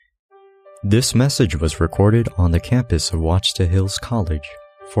This message was recorded on the campus of Wachta Hills College.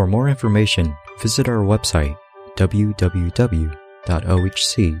 For more information, visit our website, www.ohc.org.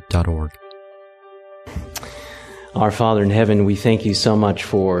 Our Father in heaven, we thank you so much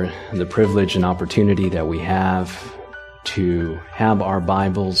for the privilege and opportunity that we have to have our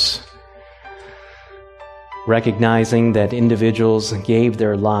Bibles, recognizing that individuals gave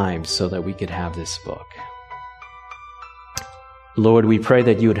their lives so that we could have this book. Lord, we pray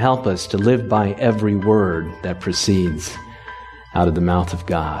that you would help us to live by every word that proceeds out of the mouth of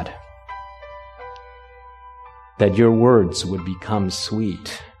God, that your words would become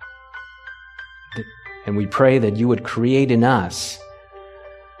sweet. And we pray that you would create in us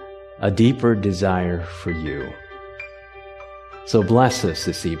a deeper desire for you. So bless us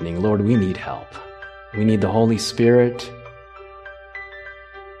this evening. Lord, we need help. We need the Holy Spirit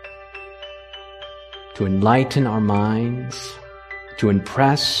to enlighten our minds, to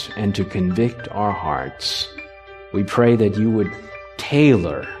impress and to convict our hearts. We pray that you would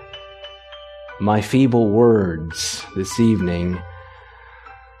tailor my feeble words this evening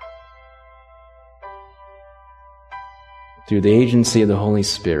through the agency of the Holy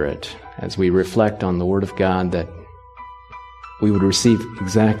Spirit as we reflect on the Word of God, that we would receive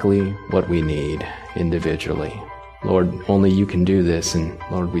exactly what we need individually. Lord, only you can do this, and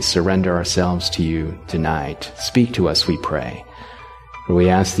Lord, we surrender ourselves to you tonight. Speak to us, we pray. For we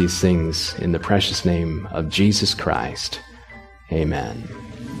ask these things in the precious name of Jesus Christ. Amen.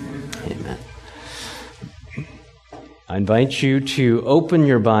 Amen. I invite you to open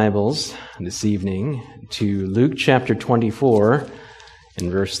your Bibles this evening to Luke chapter 24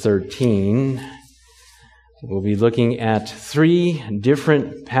 and verse 13. We'll be looking at three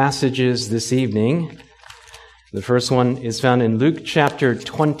different passages this evening. The first one is found in Luke chapter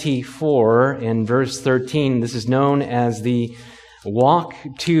 24 and verse 13. This is known as the walk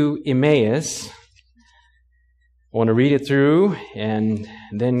to Emmaus. I want to read it through and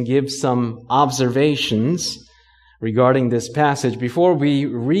then give some observations regarding this passage. Before we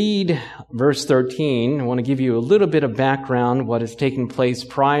read verse 13, I want to give you a little bit of background, what has taken place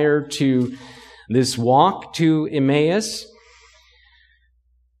prior to this walk to Emmaus.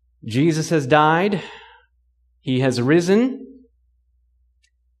 Jesus has died. He has risen.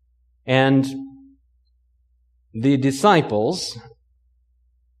 And the disciples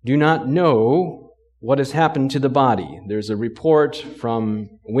do not know what has happened to the body. There's a report from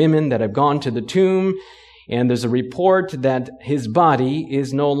women that have gone to the tomb, and there's a report that his body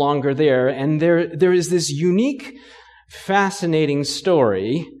is no longer there. And there is this unique, fascinating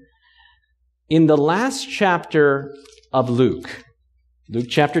story in the last chapter of Luke, Luke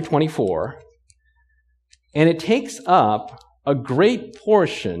chapter 24, and it takes up a great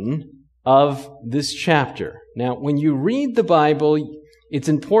portion of this chapter. Now, when you read the Bible, it's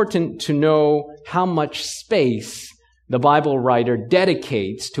important to know how much space the Bible writer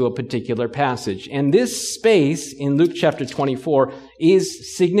dedicates to a particular passage. And this space in Luke chapter 24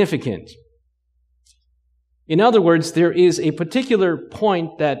 is significant. In other words, there is a particular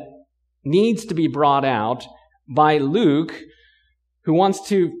point that needs to be brought out by Luke, who wants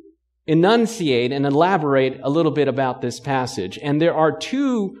to enunciate and elaborate a little bit about this passage. And there are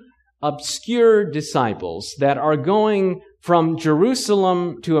two obscure disciples that are going from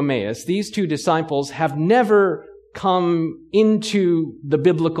Jerusalem to Emmaus. These two disciples have never come into the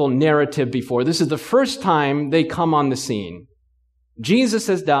biblical narrative before. This is the first time they come on the scene. Jesus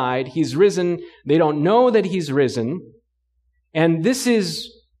has died. He's risen. They don't know that he's risen. And this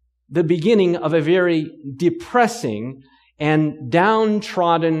is the beginning of a very depressing and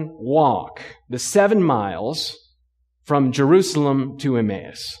downtrodden walk, the 7 miles from Jerusalem to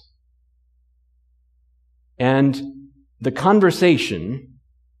Emmaus. And the conversation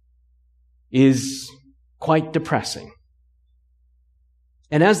is quite depressing.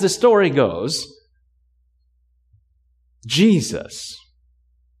 And as the story goes, Jesus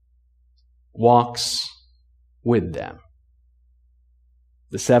walks with them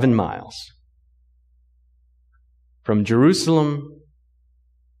the 7 miles from Jerusalem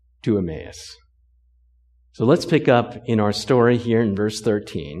to Emmaus. So let's pick up in our story here in verse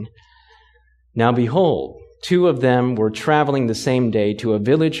 13. Now behold, 2 of them were traveling the same day to a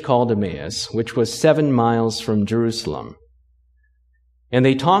village called Emmaus, which was 7 miles from Jerusalem. And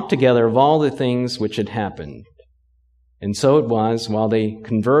they talked together of all the things which had happened. And so it was, while they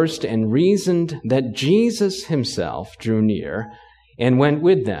conversed and reasoned, that Jesus himself drew near and went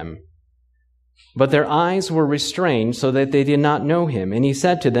with them. But their eyes were restrained so that they did not know him. And he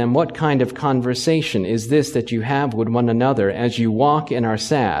said to them, "What kind of conversation is this that you have with one another as you walk and are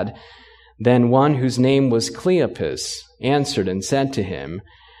sad?" Then one whose name was Cleopas answered and said to him,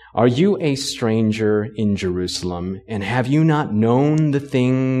 Are you a stranger in Jerusalem, and have you not known the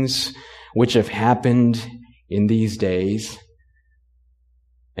things which have happened in these days?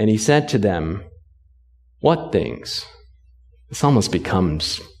 And he said to them, what things? This almost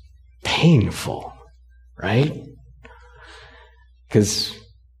becomes painful, right? Because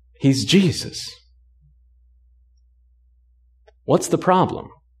he's Jesus. What's the problem?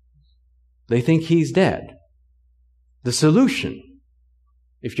 They think he's dead. The solution,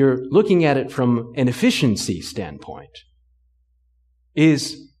 if you're looking at it from an efficiency standpoint,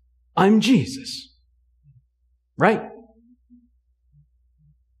 is I'm Jesus. Right?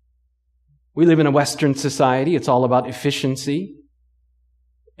 We live in a Western society. It's all about efficiency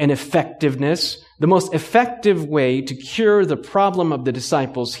and effectiveness. The most effective way to cure the problem of the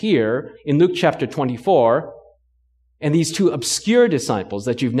disciples here in Luke chapter 24, and these two obscure disciples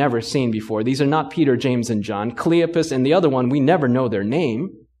that you've never seen before, these are not Peter, James, and John, Cleopas and the other one, we never know their name,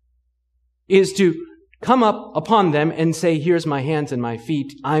 is to come up upon them and say, here's my hands and my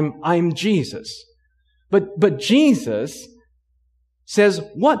feet, I'm Jesus. But Jesus says,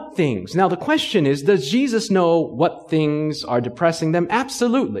 what things? Now the question is, does Jesus know what things are depressing them?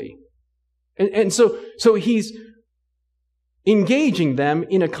 Absolutely. And so he's engaging them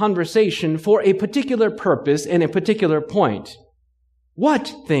in a conversation for a particular purpose and a particular point.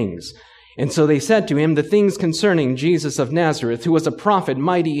 What things? And so they said to him, the things concerning Jesus of Nazareth, who was a prophet,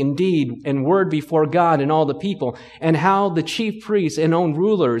 mighty in deed and word before God and all the people, and how the chief priests and own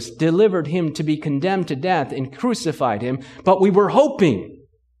rulers delivered him to be condemned to death and crucified him. But we were hoping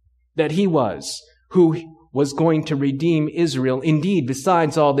that he was who was going to redeem Israel. Indeed,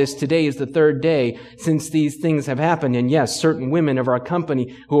 besides all this, today is the third day since these things have happened. And yes, certain women of our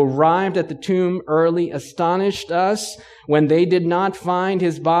company who arrived at the tomb early astonished us. When they did not find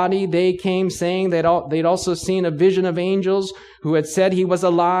his body, they came saying that they'd also seen a vision of angels who had said he was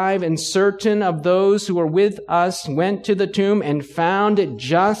alive. And certain of those who were with us went to the tomb and found it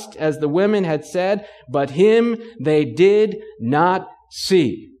just as the women had said, but him they did not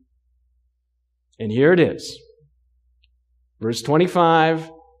see. And here it is. Verse 25,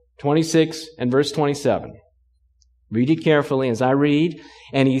 26, and verse 27. Read it carefully as I read.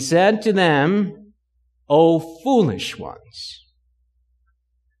 And he said to them, O foolish ones,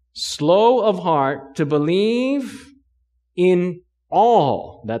 slow of heart to believe in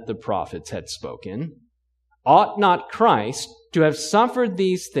all that the prophets had spoken, ought not Christ to have suffered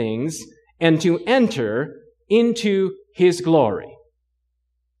these things and to enter into his glory?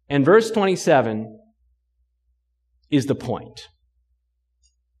 And verse 27 is the point.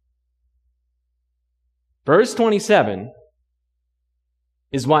 Verse 27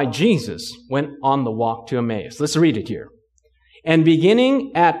 is why Jesus went on the walk to Emmaus. Let's read it here. And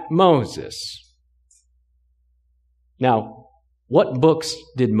beginning at Moses. Now, what books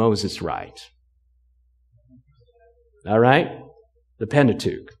did Moses write? All right? The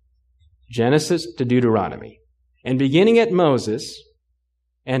Pentateuch. Genesis to Deuteronomy. And beginning at Moses,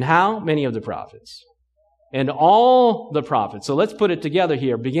 and how many of the prophets? And all the prophets. So let's put it together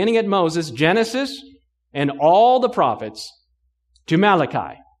here. Beginning at Moses, Genesis, and all the prophets to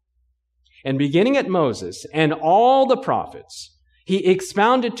Malachi. And beginning at Moses and all the prophets, he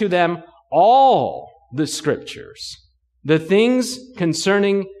expounded to them all the scriptures, the things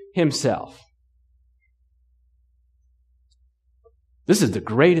concerning himself. This is the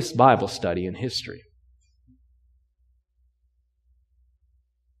greatest Bible study in history.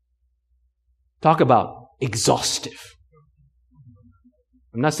 Talk about exhaustive.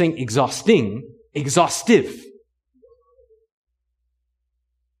 I'm not saying exhausting, exhaustive.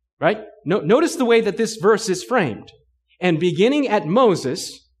 Right? Notice the way that this verse is framed. And beginning at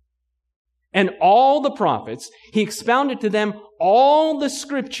Moses and all the prophets, he expounded to them all the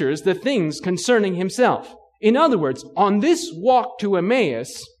scriptures, the things concerning himself. In other words, on this walk to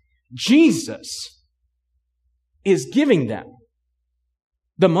Emmaus, Jesus is giving them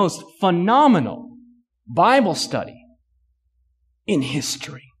the most phenomenal Bible study in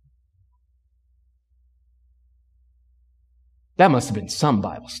history. That must have been some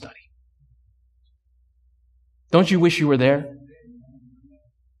Bible study. Don't you wish you were there?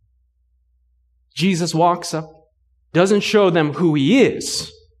 Jesus walks up, doesn't show them who he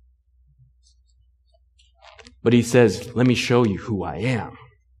is, but he says, let me show you who I am.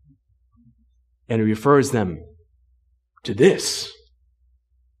 And he refers them to this.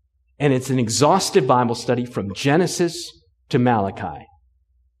 And it's an exhaustive Bible study from Genesis to Malachi.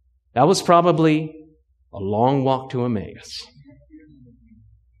 That was probably a long walk to Emmaus.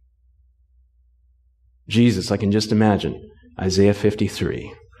 Jesus, I can just imagine, Isaiah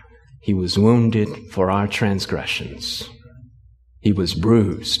 53. He was wounded for our transgressions. He was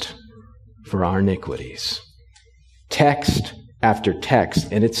bruised for our iniquities. Text after text.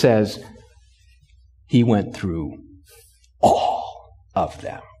 And it says, he went through all of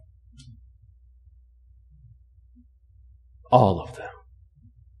them. All of them.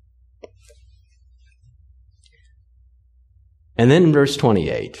 And then in verse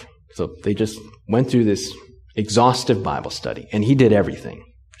 28, so they just went through this exhaustive Bible study, and he did everything.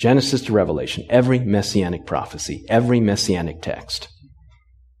 Genesis to Revelation, every messianic prophecy, every messianic text.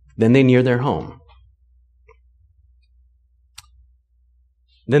 Then they near their home.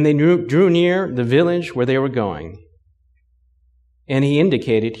 Then they drew near the village where they were going, and he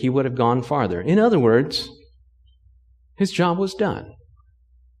indicated he would have gone farther. In other words, his job was done.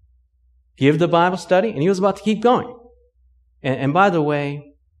 Give the Bible study, and he was about to keep going. And by the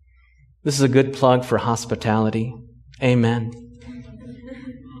way, this is a good plug for hospitality. Amen.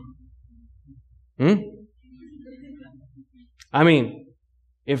 I mean,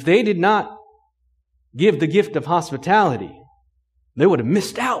 if they did not give the gift of hospitality, they would have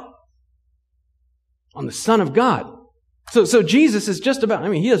missed out on the Son of God. So Jesus is just about,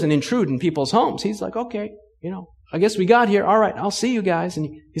 he doesn't intrude in people's homes. He's like, okay, I guess we got here. All right, I'll see you guys. And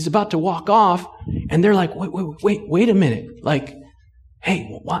he's about to walk off. And they're like, wait a minute. Like, hey,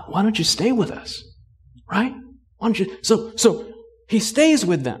 why don't you stay with us? Right? Why don't you? So he stays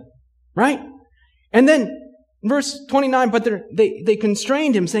with them. Right? And then verse 29, but they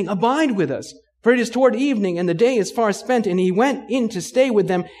constrained him, saying, abide with us, for it is toward evening, and the day is far spent. And he went in to stay with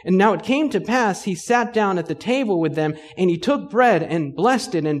them. And now it came to pass, he sat down at the table with them, and he took bread and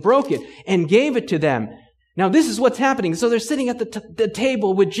blessed it and broke it and gave it to them. Now this is what's happening. So they're sitting at the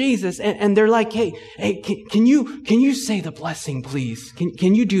table with Jesus, and they're like, hey, can you say the blessing, please?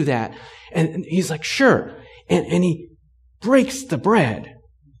 Can you do that? And he's like, sure. And he breaks the bread.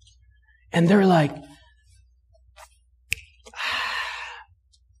 And they're like,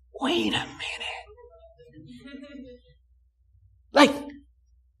 wait a minute. Like,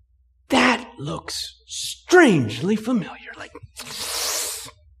 that looks strangely familiar. Like,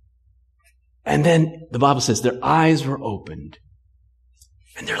 and then the Bible says their eyes were opened.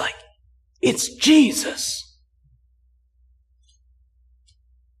 And they're like, it's Jesus.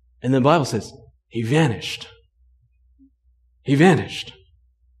 And the Bible says he vanished. He vanished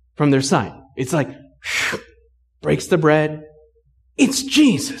from their sight. It's like, breaks the bread. It's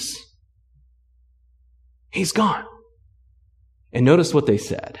Jesus. He's gone. And notice what they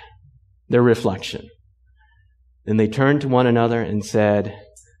said. Their reflection. Then they turned to one another and said,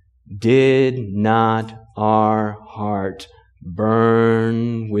 did not our heart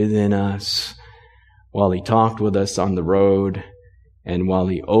burn within us while he talked with us on the road and while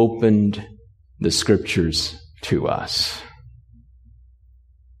he opened the scriptures to us?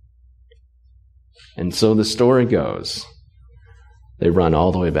 And so the story goes. They run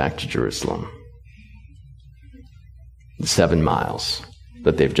all the way back to Jerusalem. The 7 miles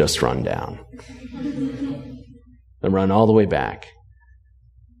that they've just run down. They run all the way back.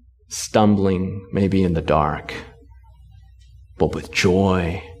 Stumbling, maybe in the dark, but with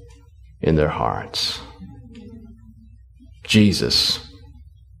joy in their hearts. Jesus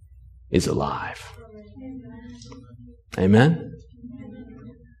is alive. Amen?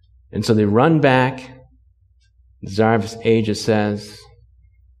 And so they run back. The Desire of Ages says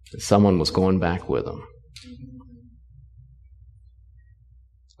that someone was going back with them.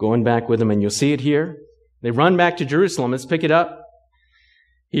 Going back with them, and you'll see it here. They run back to Jerusalem. Let's pick it up.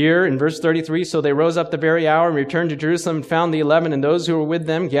 Here in verse 33, so they rose up the very hour and returned to Jerusalem and found the 11 and those who were with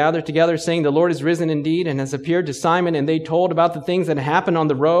them gathered together, saying, the Lord is risen indeed and has appeared to Simon. And they told about the things that happened on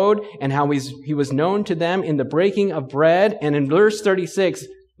the road and how he was known to them in the breaking of bread. And in verse 36,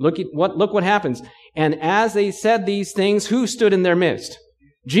 look what happens. And as they said these things, who stood in their midst?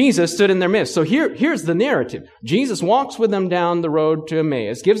 Jesus stood in their midst. So here's the narrative. Jesus walks with them down the road to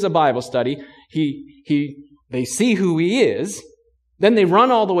Emmaus, gives a Bible study. They see who he is. Then they run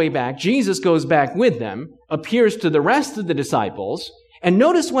all the way back. Jesus goes back with them, appears to the rest of the disciples, and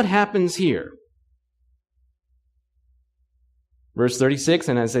notice what happens here. Verse 36,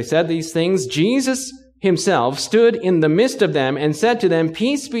 and as they said these things, Jesus himself stood in the midst of them and said to them,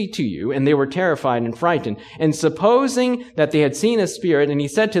 peace be to you. And they were terrified and frightened. And supposing that they had seen a spirit, and he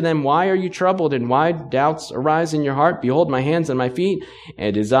said to them, why are you troubled, and why doubts arise in your heart? Behold my hands and my feet,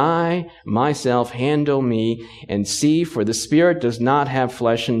 and it is I myself, handle me and see, for the spirit does not have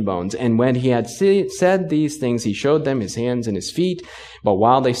flesh and bones. And when he had said these things, he showed them his hands and his feet. But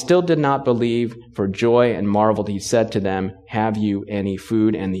while they still did not believe for joy and marveled, he said to them, have you any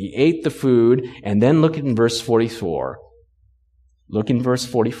food? And he ate the food. And then look in verse 44. Look in verse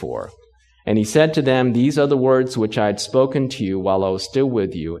 44. And he said to them, "These are the words which I had spoken to you while I was still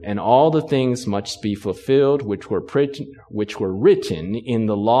with you, and all the things must be fulfilled which were written in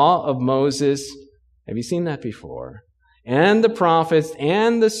the law of Moses." Have you seen that before? "And the prophets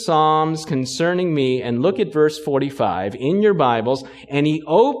and the Psalms concerning me." And look at verse 45 in your Bibles. "And he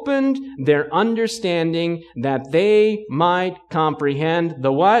opened their understanding that they might comprehend"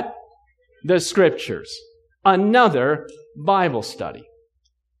 the what? The Scriptures. Another Bible study.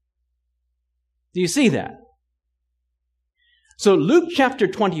 Do you see that? So Luke chapter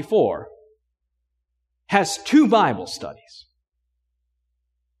 24 has 2 Bible studies.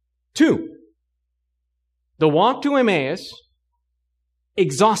 2. The walk to Emmaus,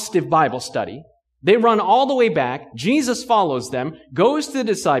 exhaustive Bible study. They run all the way back. Jesus follows them, goes to the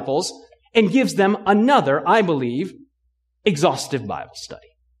disciples, and gives them another, I believe, exhaustive Bible study.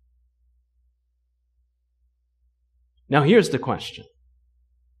 Now here's the question.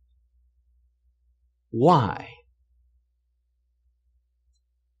 Why?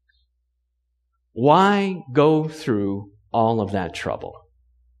 Why go through all of that trouble?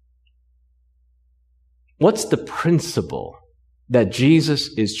 What's the principle that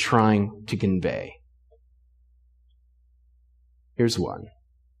Jesus is trying to convey? Here's one.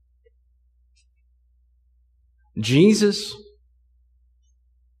 Jesus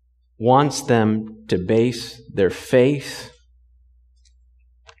wants them to base their faith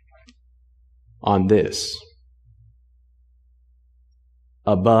on this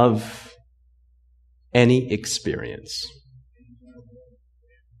above any experience.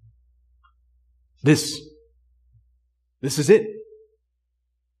 This is it.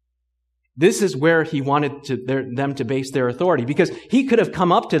 This is where he wanted them to base their authority, because he could have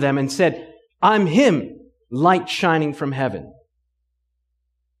come up to them and said, "I'm him, light shining from heaven."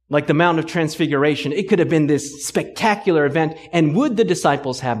 Like the Mount of Transfiguration, it could have been this spectacular event, and would the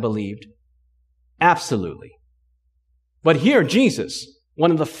disciples have believed? Absolutely. But here, Jesus,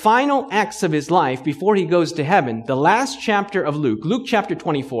 one of the final acts of his life before he goes to heaven, the last chapter of Luke, Luke chapter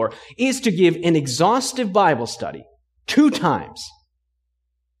 24, is to give an exhaustive Bible study 2 times.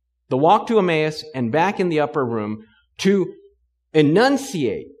 The walk to Emmaus and back in the upper room, to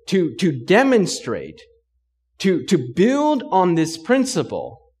enunciate, to demonstrate, to build on this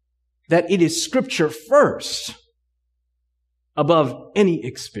principle that it is Scripture first above any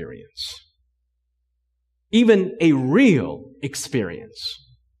experience. Even a real experience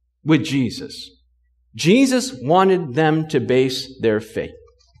with Jesus. Jesus wanted them to base their faith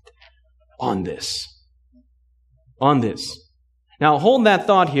on this. On this. Now hold that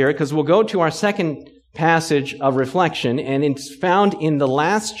thought here, because we'll go to our second passage of reflection, and it's found in the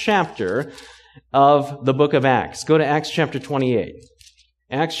last chapter of the book of Acts. Go to Acts chapter 28.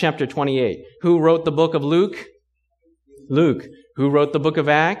 Acts chapter 28. Who wrote the book of Luke? Luke. Who wrote the book of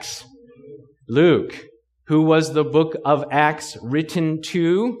Acts? Luke. Who was the book of Acts written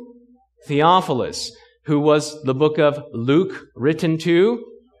to? Theophilus. Who was the book of Luke written to?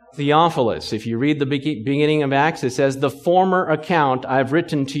 Theophilus. If you read the beginning of Acts, it says, "The former account I've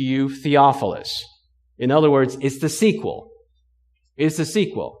written to you, Theophilus." In other words, it's the sequel. It's the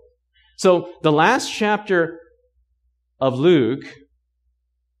sequel. So the last chapter of Luke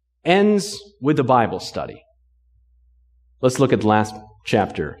ends with the Bible study. Let's look at the last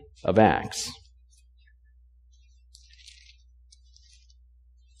chapter of Acts.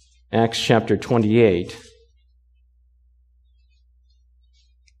 Acts chapter 28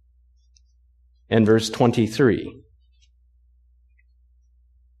 and verse 23.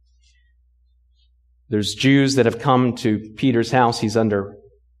 There's Jews that have come to Peter's house. He's under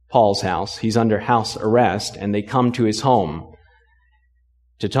Paul's house. He's under house arrest, and they come to his home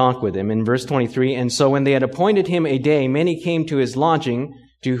to talk with him. In verse 23, "And so when they had appointed him a day, many came to his lodging,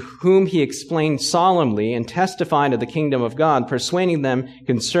 to whom he explained solemnly and testified of the kingdom of God, persuading them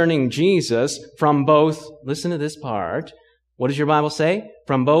concerning Jesus from both," listen to this part, what does your Bible say?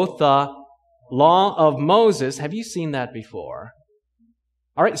 "From both the law of Moses." Have you seen that before?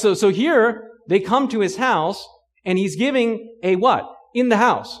 All right, so here they come to his house, and he's giving a what? In the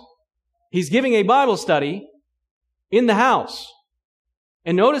house. He's giving a Bible study in the house.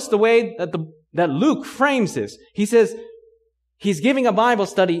 And notice the way that Luke frames this. He says, he's giving a Bible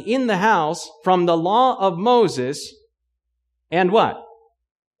study in the house from the law of Moses and what?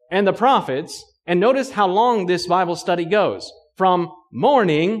 And the prophets. And notice how long this Bible study goes. From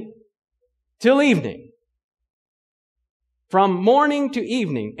morning till evening. From morning to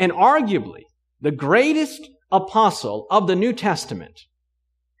evening. And arguably, the greatest apostle of the New Testament,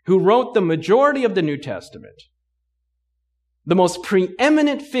 who wrote the majority of the New Testament, the most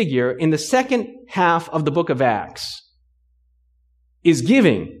preeminent figure in the second half of the book of Acts, is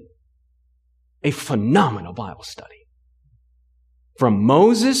giving A phenomenal Bible study. From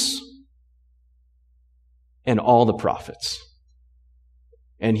Moses and all the prophets.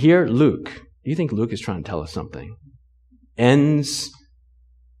 And here Luke, do you think Luke is trying to tell us something? Ends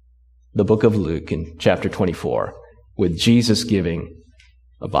the book of Luke in chapter 24 with Jesus giving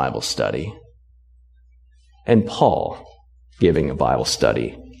a Bible study and Paul giving a Bible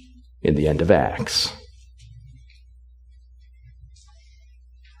study in the end of Acts.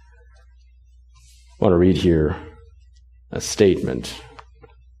 I want to read here a statement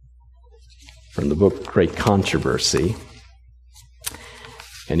from the book Great Controversy.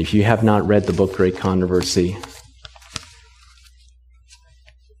 And if you have not read the book Great Controversy,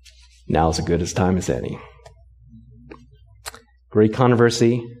 now's as good a time as any. Great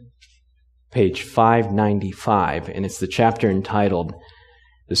Controversy, page 595, and it's the chapter entitled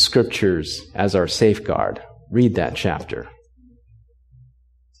The Scriptures as Our Safeguard. Read that chapter.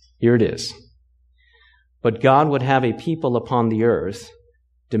 Here it is. But God would have a people upon the earth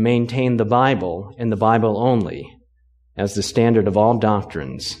to maintain the Bible and the Bible only as the standard of all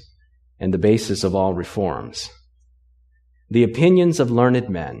doctrines and the basis of all reforms. The opinions of learned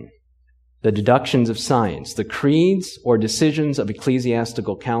men, the deductions of science, the creeds or decisions of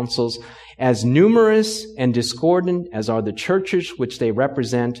ecclesiastical councils, as numerous and discordant as are the churches which they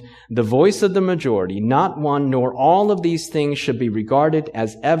represent, the voice of the majority, not one nor all of these things should be regarded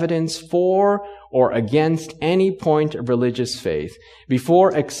as evidence for or against any point of religious faith.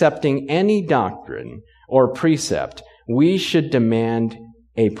 Before accepting any doctrine or precept, we should demand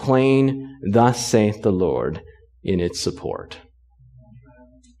a plain, "Thus saith the Lord," in its support.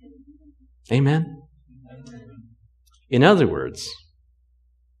 Amen? In other words,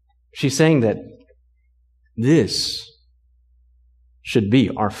 she's saying that this should be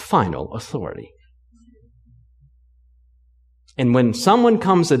our final authority. And when someone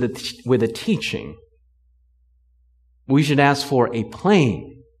comes with a teaching, we should ask for a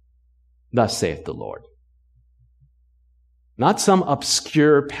plain, "Thus saith the Lord." Not some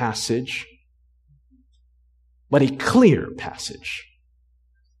obscure passage, but a clear passage.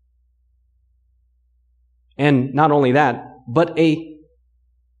 And not only that, but I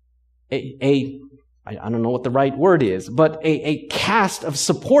don't know what the right word is, but a cast of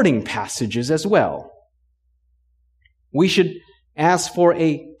supporting passages as well. We should ask for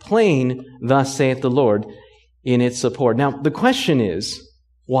a plain, "Thus saith the Lord," in its support. Now, the question is,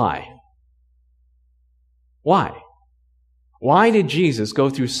 why? Why? Why did Jesus go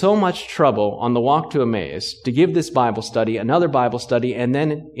through so much trouble on the walk to Emmaus to give this Bible study, another Bible study, and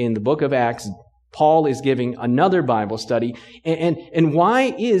then in the book of Acts, Paul is giving another Bible study? And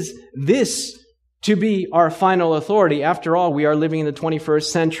why is this to be our final authority? After all, we are living in the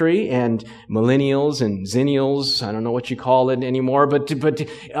 21st century, and millennials and zennials, I don't know what you call it anymore, but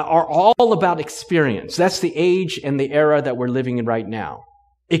are all about experience. That's the age and the era that we're living in right now.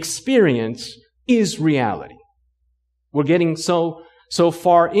 Experience is reality. We're getting so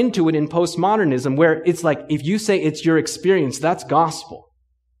far into it in postmodernism where it's like, if you say it's your experience, that's gospel.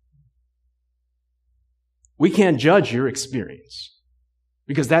 We can't judge your experience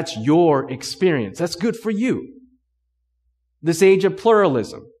because that's your experience. That's good for you. This age of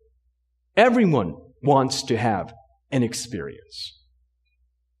pluralism, everyone wants to have an experience.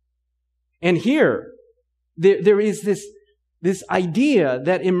 And here, there is this idea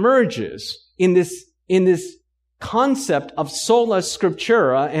that emerges in this concept of sola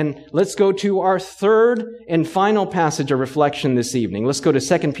scriptura. And let's go to our third and final passage of reflection this evening. Let's go to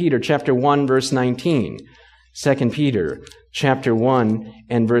 2 Peter chapter 1, verse 19. 2 Peter chapter 1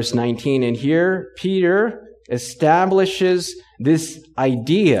 and verse 19. And here Peter establishes this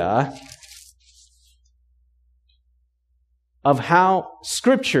idea of how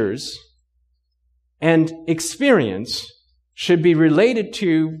scriptures and experience should be related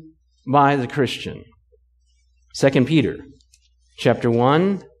to by the Christian. 2 Peter chapter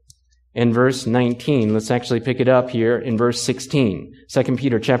 1 and verse 19. Let's actually pick it up here in verse 16. 2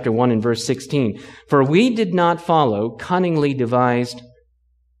 Peter chapter 1 and verse 16. For we did not follow cunningly devised,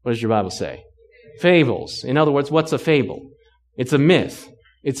 what does your Bible say? Fables. In other words, what's a fable? It's a myth.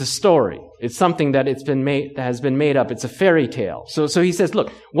 It's a story. It's something that has been made up. It's a fairy tale. So he says,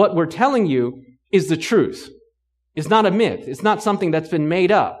 look, what we're telling you is the truth. It's not a myth. It's not something that's been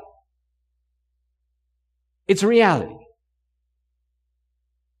made up. It's reality.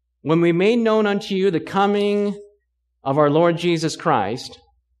 When we made known unto you the coming of our Lord Jesus Christ,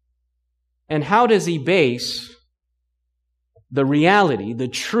 and how does he base the reality, the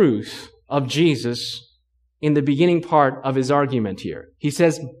truth of Jesus in the beginning part of his argument here? He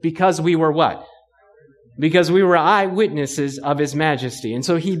says, because we were what? because we were eyewitnesses of His majesty. And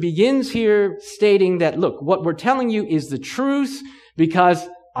so he begins here stating that, look, what we're telling you is the truth because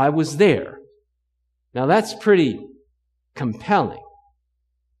I was there. Now that's pretty compelling.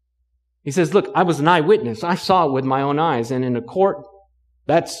 He says, look, I was an eyewitness. I saw it with my own eyes. And in a court,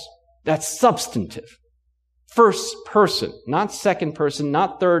 that's substantive. First person, not second person,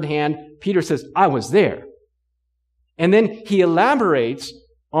 not third hand. Peter says, I was there. And then he elaborates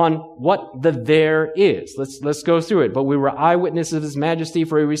on what the there is. Let's go through it. But we were eyewitnesses of His majesty,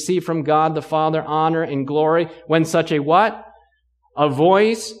 for He received from God the Father honor and glory when such a what? A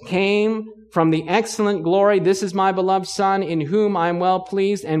voice came from the excellent glory. This is my beloved Son, in whom I am well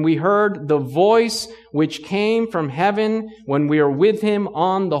pleased. And we heard the voice which came from heaven when we were with Him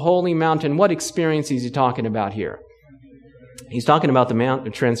on the holy mountain. What experience is he talking about here? He's talking about the Mount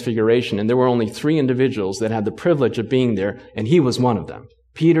of Transfiguration, and there were only 3 individuals that had the privilege of being there, and he was one of them.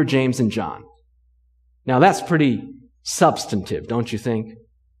 Peter, James, and John. Now that's pretty substantive, don't you think?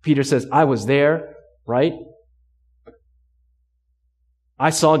 Peter says, I was there, right? I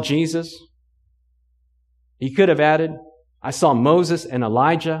saw Jesus. He could have added, I saw Moses and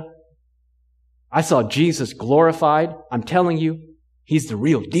Elijah. I saw Jesus glorified. I'm telling you, He's the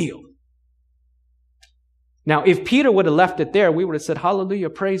real deal. Now, if Peter would have left it there, we would have said, hallelujah,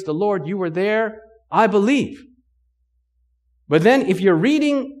 praise the Lord, you were there, I believe. But then if you're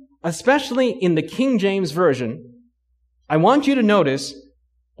reading, especially in the King James Version, I want you to notice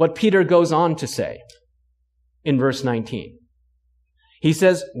what Peter goes on to say in verse 19. He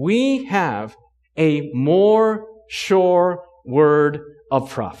says, we have a more sure word of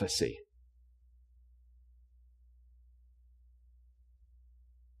prophecy.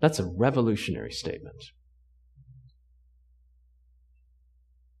 That's a revolutionary statement.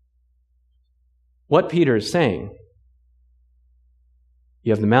 What Peter is saying,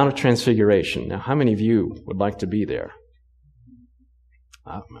 you have the Mount of Transfiguration. Now, how many of you would like to be there?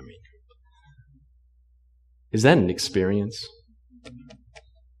 Is that an experience?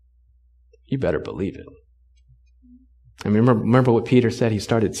 You better believe it. I mean, remember what Peter said? He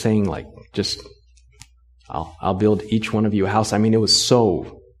started saying, like, just, I'll build each one of you a house. I mean, it was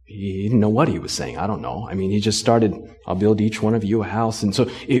so, he didn't know what he was saying. I don't know. I mean, he just started, I'll build each one of you a house. And so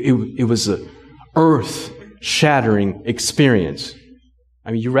it was a earth-shattering experience.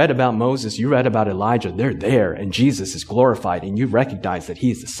 I mean, you read about Moses, you read about Elijah. They're there, and Jesus is glorified, and you recognize that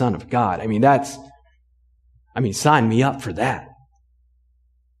He is the Son of God. I mean, sign me up for that.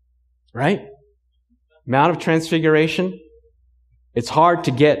 Right? Mount of Transfiguration. It's hard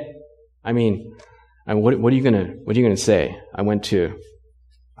to get. I mean, what are you gonna say? I went to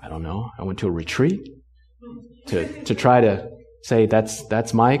a retreat to try to say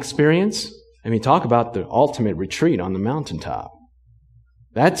that's my experience. I mean, talk about the ultimate retreat on the mountaintop.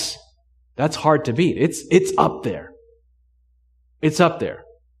 That's hard to beat. It's up there. It's up there.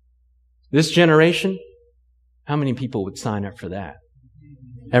 This generation, how many people would sign up for that?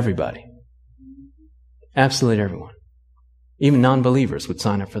 Everybody. Absolutely everyone. Even non-believers would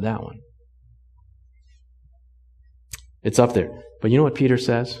sign up for that one. It's up there. But you know what Peter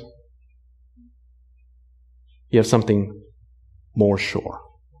says? You have something more sure.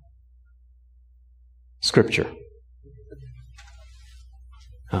 Scripture.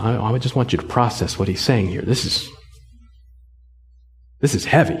 I just want you to process what he's saying here. This is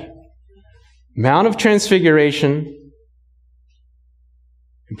heavy. Mount of Transfiguration.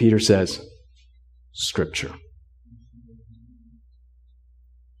 And Peter says, Scripture.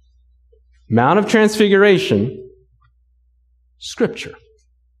 Mount of Transfiguration, Scripture.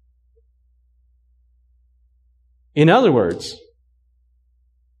 In other words,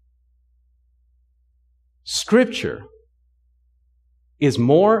 Scripture is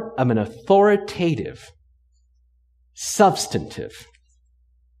more of an authoritative, substantive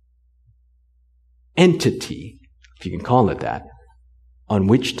entity, if you can call it that, on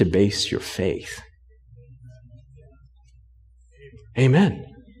which to base your faith. Amen.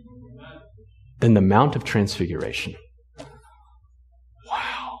 Than the Mount of Transfiguration.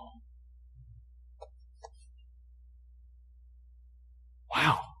 Wow.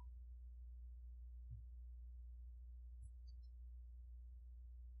 Wow.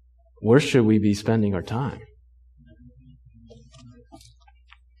 Where should we be spending our time?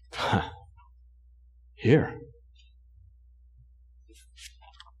 Here.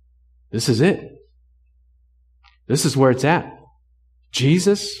 This is it. This is where it's at.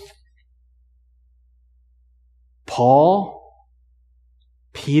 Jesus, Paul,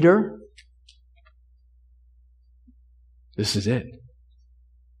 Peter. This is it.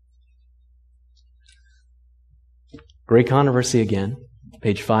 Great Controversy again,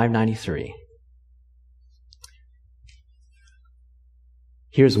 page 593.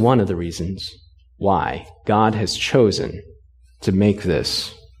 Here's one of the reasons why God has chosen to make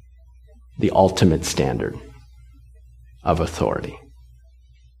this the ultimate standard of authority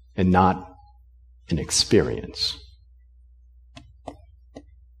and not an experience.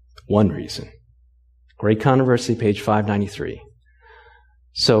 One reason. Great Controversy, page 593.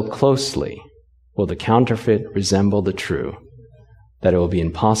 So closely will the counterfeit resemble the true that it will be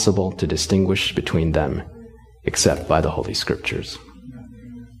impossible to distinguish between them except by the Holy Scriptures.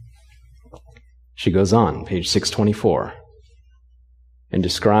 She goes on, page 624, and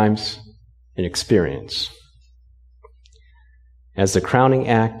describes an experience. As the crowning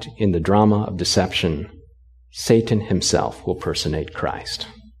act in the drama of deception, Satan himself will personate Christ.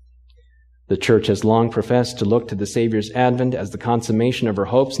 The church has long professed to look to the Savior's advent as the consummation of her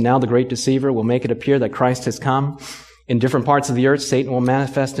hopes. Now the great deceiver will make it appear that Christ has come. In different parts of the earth, Satan will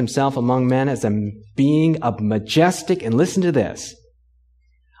manifest himself among men as a being of majestic, and listen to this,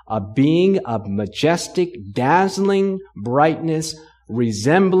 a being of majestic, dazzling brightness,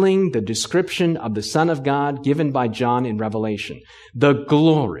 resembling the description of the Son of God given by John in Revelation. The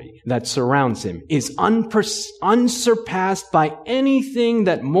glory that surrounds him is unsurpassed by anything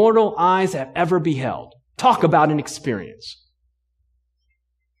that mortal eyes have ever beheld. Talk about an experience.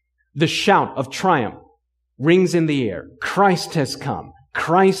 The shout of triumph rings in the air. Christ has come.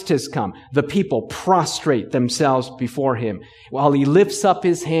 Christ has come. The people prostrate themselves before him while he lifts up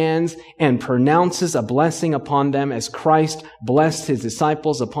his hands and pronounces a blessing upon them as Christ blessed his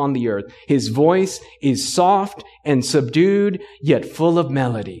disciples upon the earth. His voice is soft and subdued, yet full of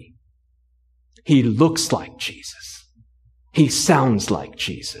melody. He looks like Jesus. He sounds like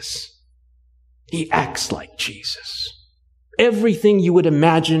Jesus. He acts like Jesus. Everything you would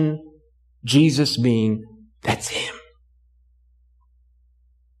imagine Jesus being, that's him.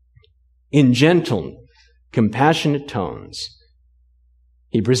 In gentle, compassionate tones,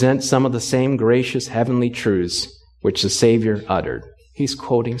 he presents some of the same gracious heavenly truths which the Savior uttered. He's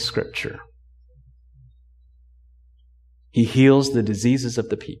quoting Scripture. He heals the diseases of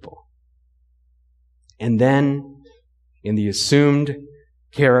the people. And then, in the assumed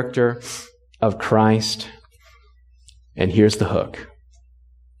character of Christ, and here's the hook.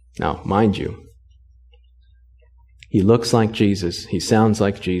 Now, mind you, he looks like Jesus. He sounds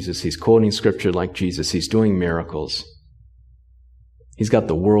like Jesus. He's quoting Scripture like Jesus. He's doing miracles. He's got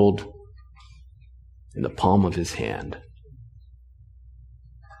the world in the palm of his hand.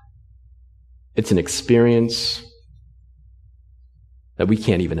 It's an experience that we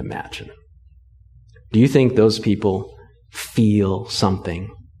can't even imagine. Do you think those people feel something?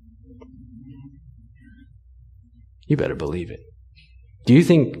 You better believe it. Do you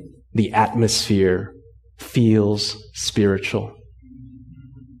think the atmosphere feels spiritual?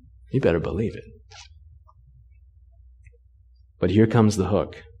 You better believe it. But here comes the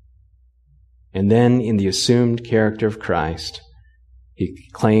hook. And then, in the assumed character of Christ, he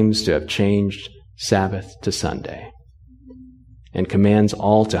claims to have changed Sabbath to Sunday and commands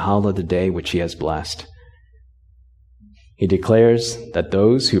all to hallow the day which he has blessed. He declares that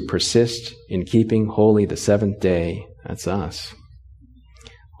those who persist in keeping holy the seventh day, that's us,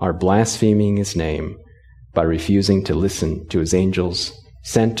 are blaspheming his name by refusing to listen to his angels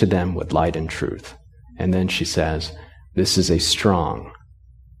sent to them with light and truth. And then she says, this is a strong,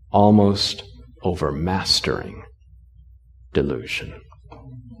 almost overmastering delusion.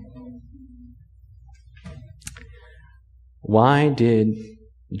 Why did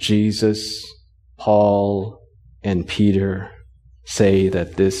Jesus, Paul, and Peter say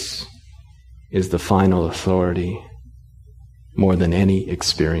that this is the final authority more than any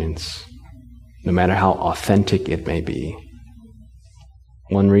experience, no matter how authentic it may be?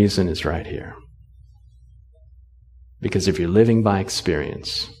 One reason is right here. Because if you're living by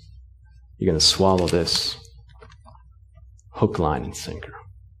experience, you're going to swallow this hook, line, and sinker.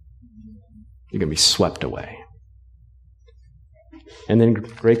 You're going to be swept away. And then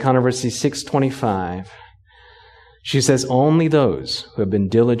Great Controversy 625, she says, only those who have been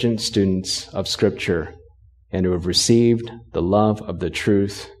diligent students of Scripture and who have received the love of the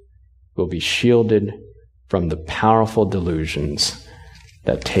truth will be shielded from the powerful delusions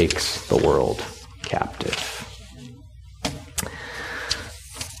that takes the world captive.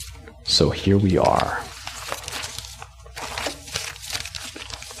 So here we are.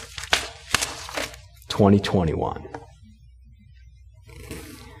 2021.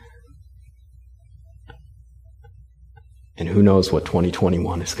 And who knows what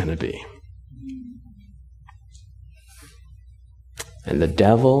 2021 is going to be. And the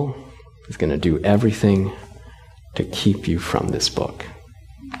devil is going to do everything to keep you from this book.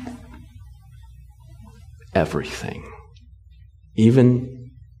 Everything. Even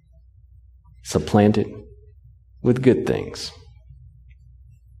supplant it with good things.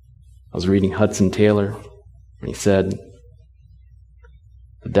 I was reading Hudson Taylor, and he said,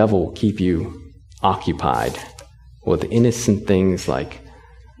 the devil will keep you occupied with innocent things like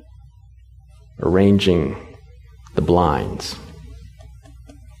arranging the blinds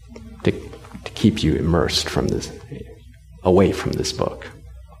to keep you immersed away from this book.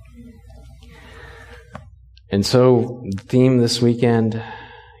 And so the theme this weekend,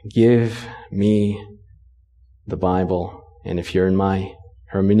 give me the Bible. And if you're in my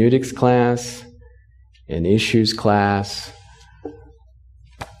hermeneutics class, in issues class,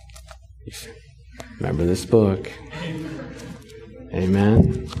 remember this book.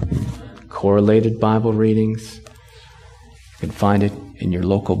 Amen. Correlated Bible readings. You can find it in your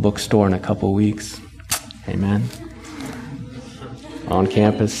local bookstore in a couple of weeks. Amen. On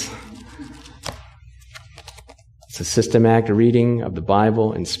campus. It's a systematic reading of the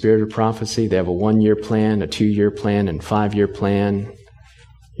Bible and Spirit of Prophecy. They have a 1-year plan, a 2-year plan, and 5-year plan.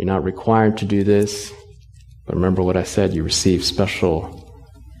 You're not required to do this. But remember what I said, you receive special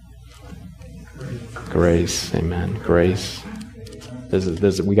grace. Amen. Grace.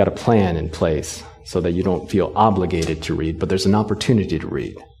 We got a plan in place so that you don't feel obligated to read, but there's an opportunity to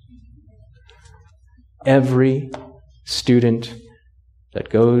read. Every student that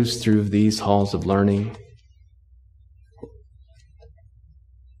goes through these halls of learning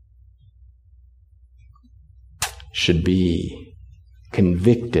should be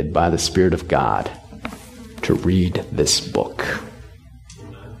convicted by the Spirit of God to read this book.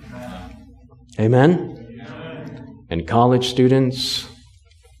 Amen? And college students,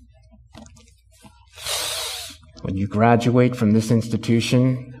 when you graduate from this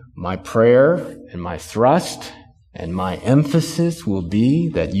institution, my prayer and my thrust and my emphasis will be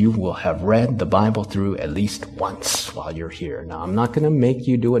that you will have read the Bible through at least once while you're here. Now, I'm not going to make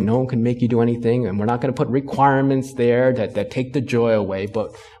you do it. No one can make you do anything. And we're not going to put requirements there that take the joy away.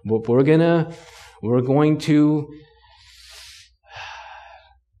 But we're going to,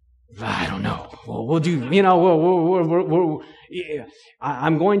 I don't know. We'll do,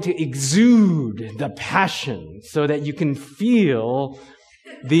 I'm going to exude the passion so that you can feel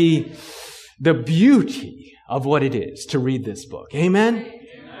the beauty of what it is to read this book. Amen?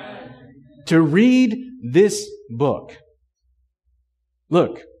 Amen. To read this book.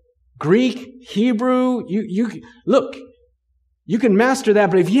 Look, Greek, Hebrew, you can master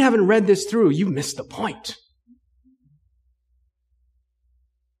that, but if you haven't read this through, you've missed the point.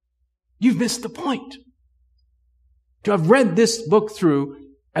 You've missed the point. To have read this book through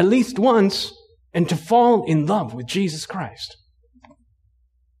at least once and to fall in love with Jesus Christ.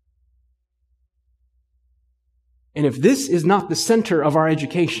 And if this is not the center of our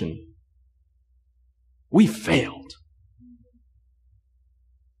education, we failed.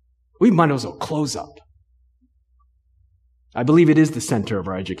 We might as well close up. I believe it is the center of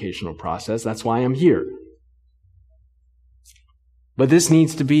our educational process. That's why I'm here. But this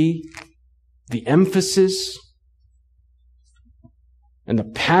needs to be the emphasis and the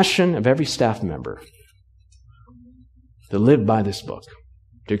passion of every staff member to live by this book,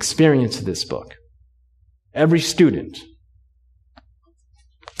 to experience this book. Every student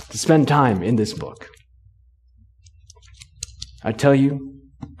to spend time in this book. I tell you,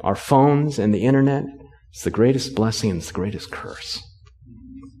 our phones and the internet is the greatest blessing and it's the greatest curse.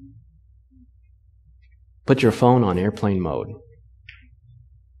 Put your phone on airplane mode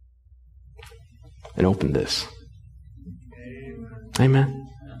and open this. Amen.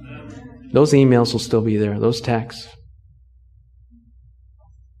 Those emails will still be there. Those texts.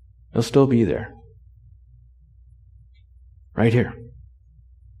 They'll still be there. Right here.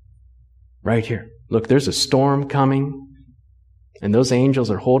 Right here. Look, there's a storm coming, and those angels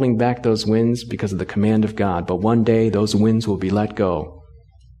are holding back those winds because of the command of God. But one day, those winds will be let go.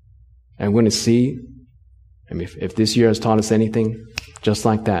 And we're going to see, if this year has taught us anything, just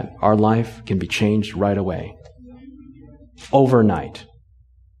like that, our life can be changed right away. Overnight.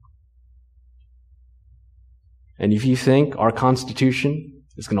 And if you think our Constitution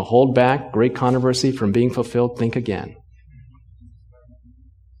is going to hold back great controversy from being fulfilled, think again.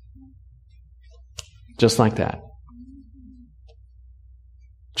 Just like that.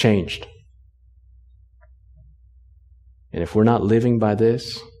 Changed. And if we're not living by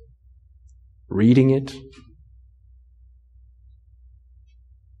this, reading it,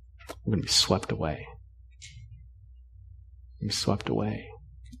 we're going to be swept away. Be swept away.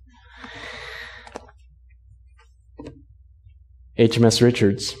 HMS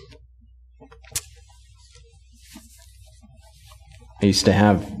Richards. I used to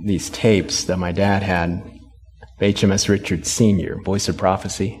have these tapes that my dad had, HMS Richards Sr., Voice of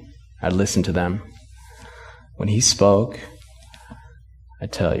Prophecy. I'd listen to them. When he spoke, I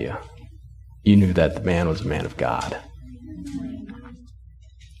tell you, you knew that the man was a man of God.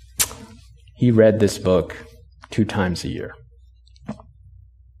 He read this book 2 times a year.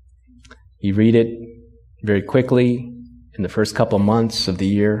 He'd read it very quickly in the first couple of months of the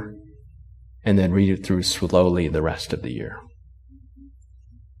year, and then read it through slowly the rest of the year.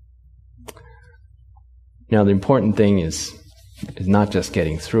 Now, the important thing is not just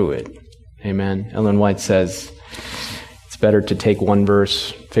getting through it. Amen. Ellen White says it's better to take one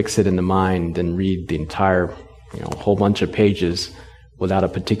verse, fix it in the mind, than read the entire, whole bunch of pages without a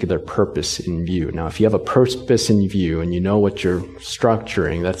particular purpose in view. Now, if you have a purpose in view and you know what you're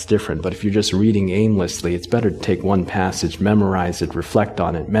structuring, that's different. But if you're just reading aimlessly, it's better to take one passage, memorize it, reflect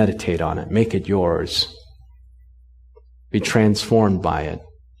on it, meditate on it, make it yours. Be transformed by it.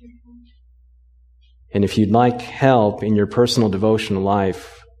 And if you'd like help in your personal devotional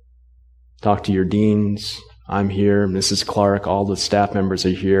life, talk to your deans. I'm here, Mrs. Clark, all the staff members are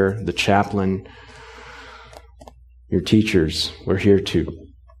here, the chaplain, your teachers. We're here to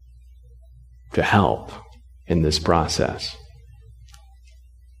help in this process,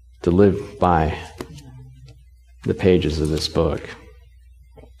 to live by the pages of this book.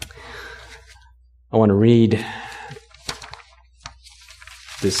 I want to read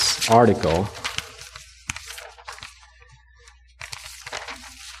this article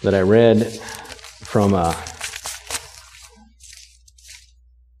that I read from a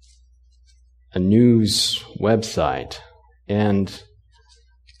news website, and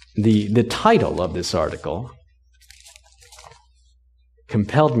the title of this article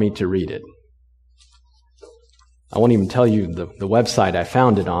compelled me to read it. I won't even tell you the website I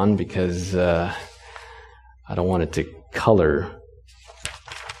found it on, because I don't want it to color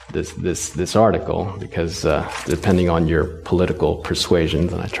this article, because depending on your political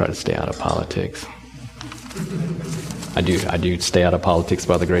persuasions, and I try to stay out of politics. I do stay out of politics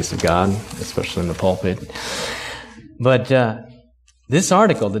by the grace of God, especially in the pulpit. But this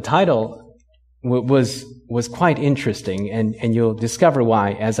article, the title was quite interesting, and you'll discover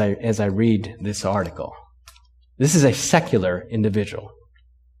why as I read this article. This is a secular individual.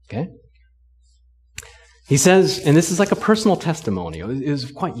 Okay? He says, and this is like a personal testimonial. It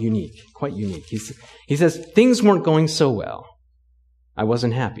was quite unique. He says, things weren't going so well. I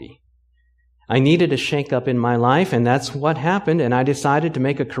wasn't happy. I needed a shake-up in my life, and that's what happened, and I decided to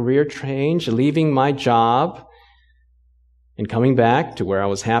make a career change, leaving my job and coming back to where I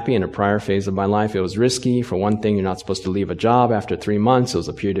was happy in a prior phase of my life. It was risky. For one thing, you're not supposed to leave a job after 3 months. It was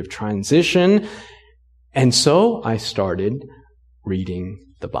a period of transition. And so I started reading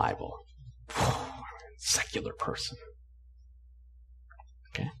the Bible. Secular person.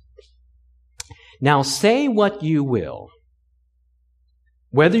 Okay. Now say what you will.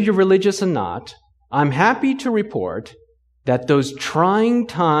 Whether you're religious or not, I'm happy to report that those trying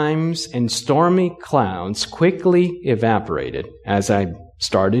times and stormy clouds quickly evaporated as I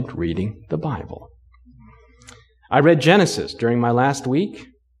started reading the Bible. I read Genesis during my last week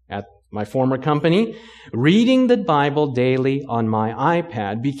at my former company. Reading the Bible daily on my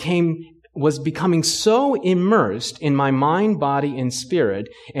iPad was becoming so immersed in my mind, body, and spirit,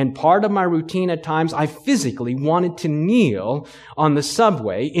 and part of my routine at times, I physically wanted to kneel on the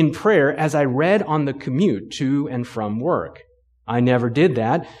subway in prayer as I read on the commute to and from work. I never did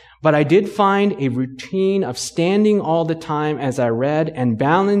that, but I did find a routine of standing all the time as I read and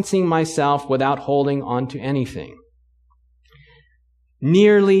balancing myself without holding on to anything.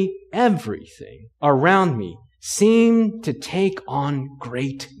 Nearly everything around me seemed to take on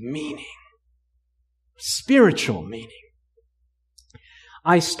great meaning. Spiritual meaning.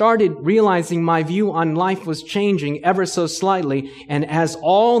 I started realizing my view on life was changing ever so slightly, and as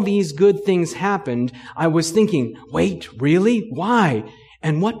all these good things happened, I was thinking, wait, really? Why?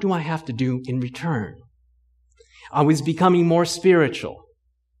 And what do I have to do in return? I was becoming more spiritual,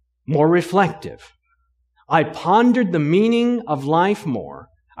 more reflective. I pondered the meaning of life more.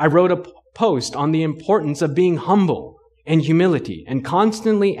 I wrote a post on the importance of being humble and humility, and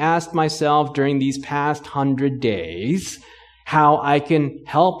constantly asked myself during these past 100 days how I can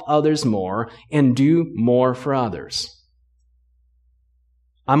help others more and do more for others.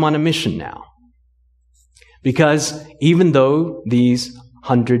 I'm on a mission now, because even though these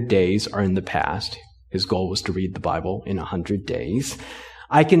 100 days are in the past, his goal was to read the Bible in 100 days,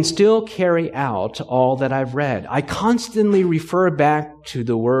 I can still carry out all that I've read. I constantly refer back to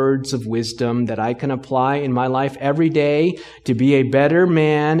the words of wisdom that I can apply in my life every day to be a better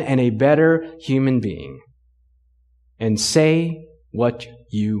man and a better human being. And say what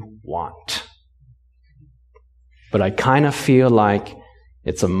you want. But I kind of feel like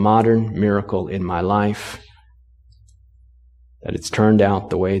It's a modern miracle in my life that it's turned out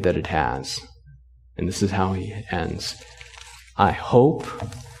the way that it has. And this is how he ends. I hope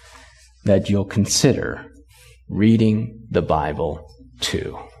that you'll consider reading the Bible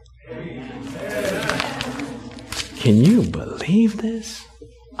too. Can you believe this?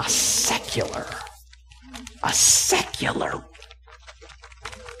 A secular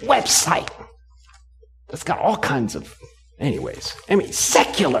website that's got all kinds of,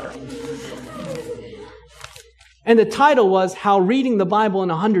 secular. And the title was How Reading the Bible in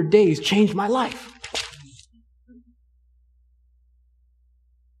 100 Days Changed My Life.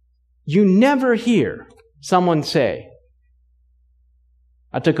 You never hear someone say,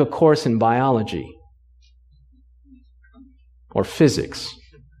 I took a course in biology or physics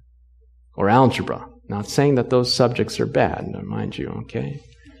or algebra. Not saying that those subjects are bad, mind you, okay?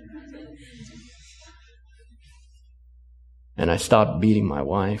 And I stopped beating my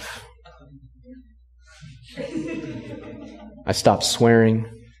wife. I stopped swearing.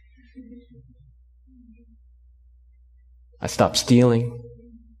 I stopped stealing.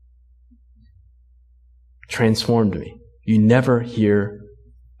 Transformed me. You never hear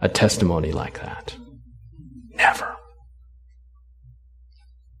a testimony like that. Never.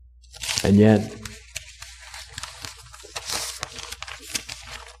 And yet,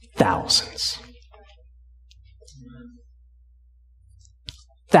 thousands.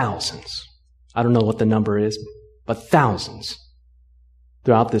 I don't know what the number is, but thousands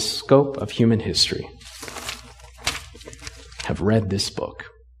throughout this scope of human history have read this book,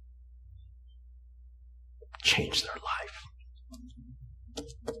 changed their life.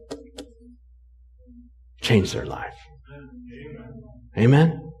 Changed their life.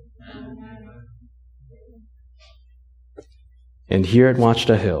 Amen? And here at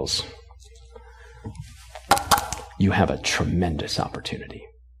Watchtower Hills, you have a tremendous opportunity.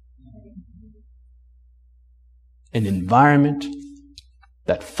 An environment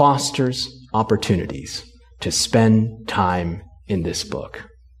that fosters opportunities to spend time in this book.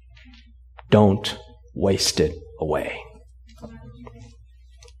 Don't waste it away.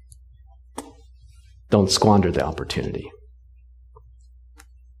 Don't squander the opportunity.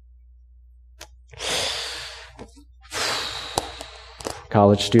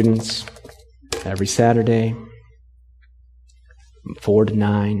 College students, every Saturday, from 4 to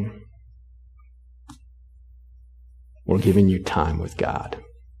 9, we're giving you time with God.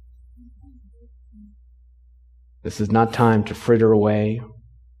 This is not time to fritter away,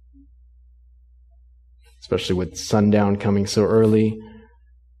 especially with sundown coming so early,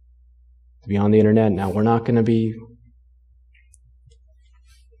 to be on the internet. Now, we're not going to be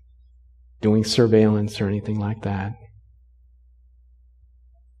doing surveillance or anything like that.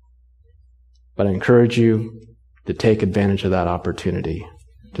 But I encourage you to take advantage of that opportunity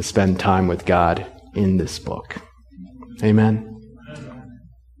to spend time with God in this book. Amen?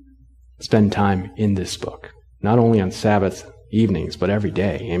 Spend time in this book. Not only on Sabbath evenings, but every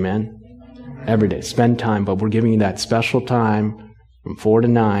day. Amen? Every day. Spend time, but we're giving you that special time from 4 to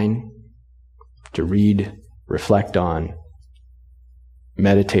 9 to read, reflect on,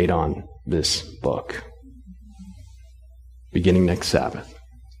 meditate on this book. Beginning next Sabbath.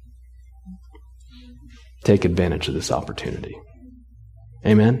 Take advantage of this opportunity.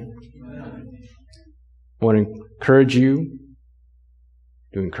 Amen? I want to encourage you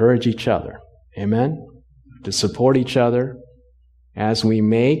to encourage each other. Amen? To support each other as we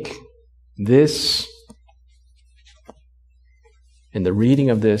make this and the reading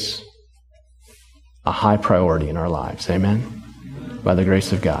of this a high priority in our lives. Amen? By the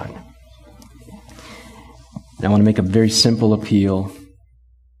grace of God. Now, I want to make a very simple appeal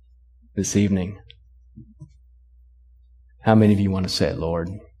this evening. How many of you want to say it, Lord?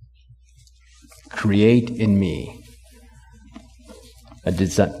 Create in me a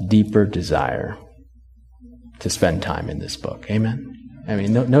deeper desire to spend time in this book. Amen?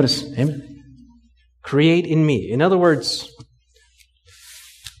 Notice, amen? Create in me. In other words,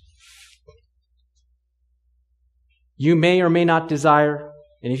 you may or may not desire,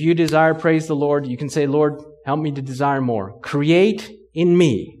 and if you desire, praise the Lord, you can say, Lord, help me to desire more. Create in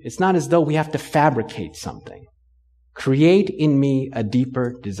me. It's not as though we have to fabricate something. Create in me a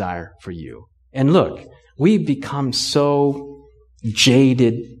deeper desire for you. And look, we've become so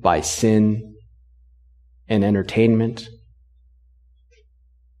jaded by sin and entertainment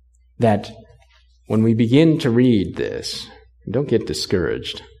that when we begin to read this, don't get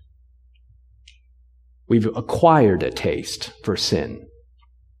discouraged. We've acquired a taste for sin.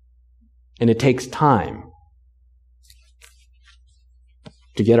 And it takes time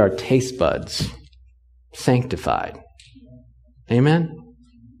to get our taste buds sanctified. Amen?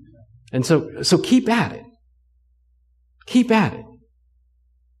 And so keep at it. Keep at it.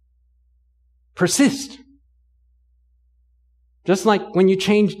 Persist. Just like when you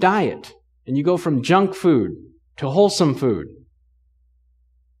change diet and you go from junk food to wholesome food.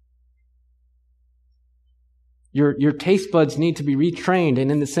 Your taste buds need to be retrained.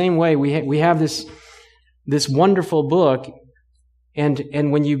 And in the same way, we have this wonderful book.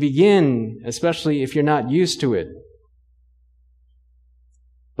 And when you begin, especially if you're not used to it,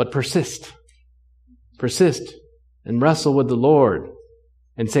 but persist and wrestle with the Lord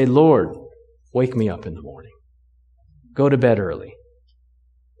and say, Lord, wake me up in the morning. Go to bed early.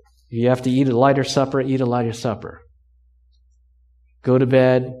 If you have to eat a lighter supper, eat a lighter supper. Go to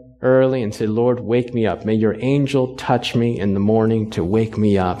bed early and say, Lord, wake me up. May your angel touch me in the morning to wake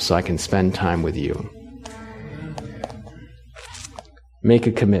me up so I can spend time with you. Make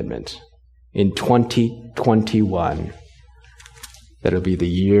a commitment in 2021 that it'll be the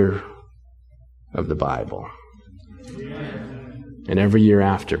year of the Bible. And every year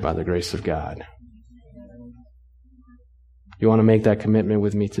after, by the grace of God. You want to make that commitment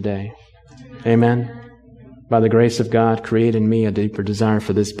with me today? Amen? By the grace of God, create in me a deeper desire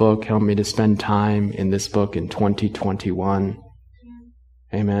for this book. Help me to spend time in this book in 2021.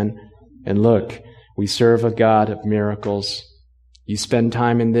 Amen? And look, we serve a God of miracles. You spend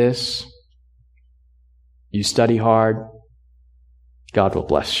time in this, you study hard, God will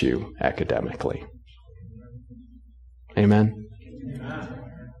bless you academically. Amen?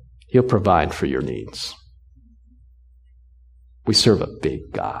 He'll provide for your needs. We serve a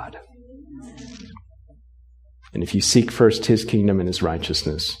big God. And if you seek first His kingdom and His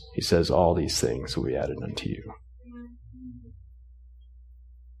righteousness, He says all these things will be added unto you.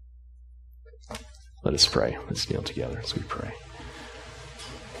 Let us pray. Let's kneel together as we pray.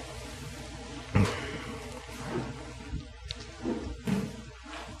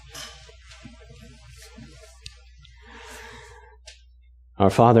 Our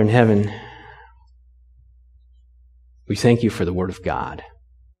Father in heaven, we thank you for the Word of God.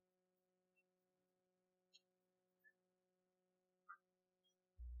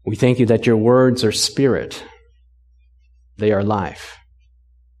 We thank you that your words are spirit. They are life.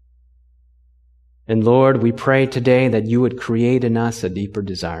 And Lord, we pray today that you would create in us a deeper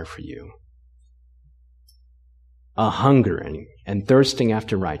desire for you. A hungering and thirsting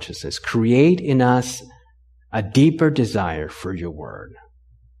after righteousness. Create in us a deeper desire for your word.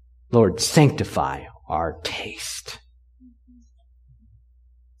 Lord, sanctify our taste.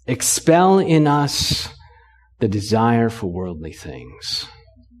 Expel in us the desire for worldly things.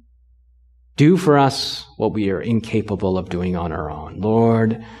 Do for us what we are incapable of doing on our own.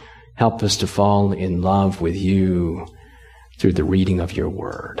 Lord, help us to fall in love with you through the reading of your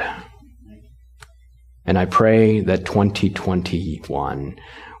word. And I pray that 2021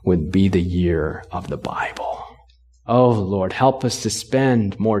 would be the year of the Bible. Oh, Lord, help us to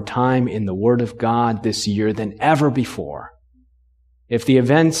spend more time in the Word of God this year than ever before. If the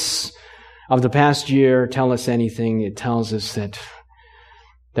events of the past year tell us anything, it tells us that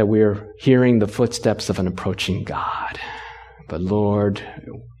we're hearing the footsteps of an approaching God. But Lord,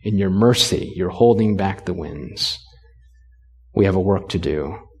 in your mercy, you're holding back the winds. We have a work to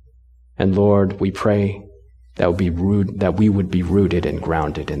do. And Lord, we pray that we would be rooted and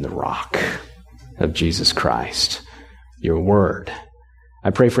grounded in the rock of Jesus Christ, your word.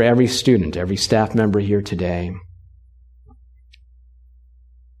 I pray for every student, every staff member here today.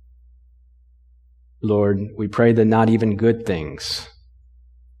 Lord, we pray that not even good things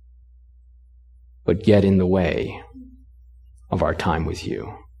would get in the way of our time with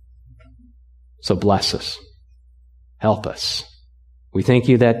you. So bless us. Help us. We thank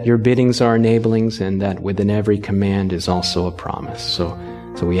you that your biddings are enablings and that within every command is also a promise. So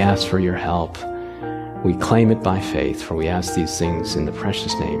we ask for your help. We claim it by faith, for we ask these things in the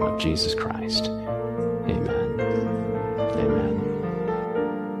precious name of Jesus Christ. Amen. Amen.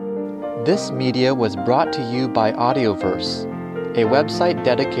 This media was brought to you by Audioverse, a website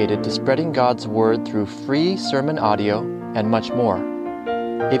dedicated to spreading God's Word through free sermon audio and much more.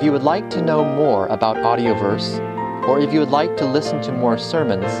 If you would like to know more about Audioverse, or if you would like to listen to more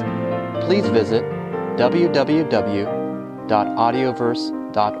sermons, please visit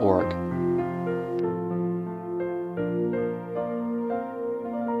www.audioverse.org.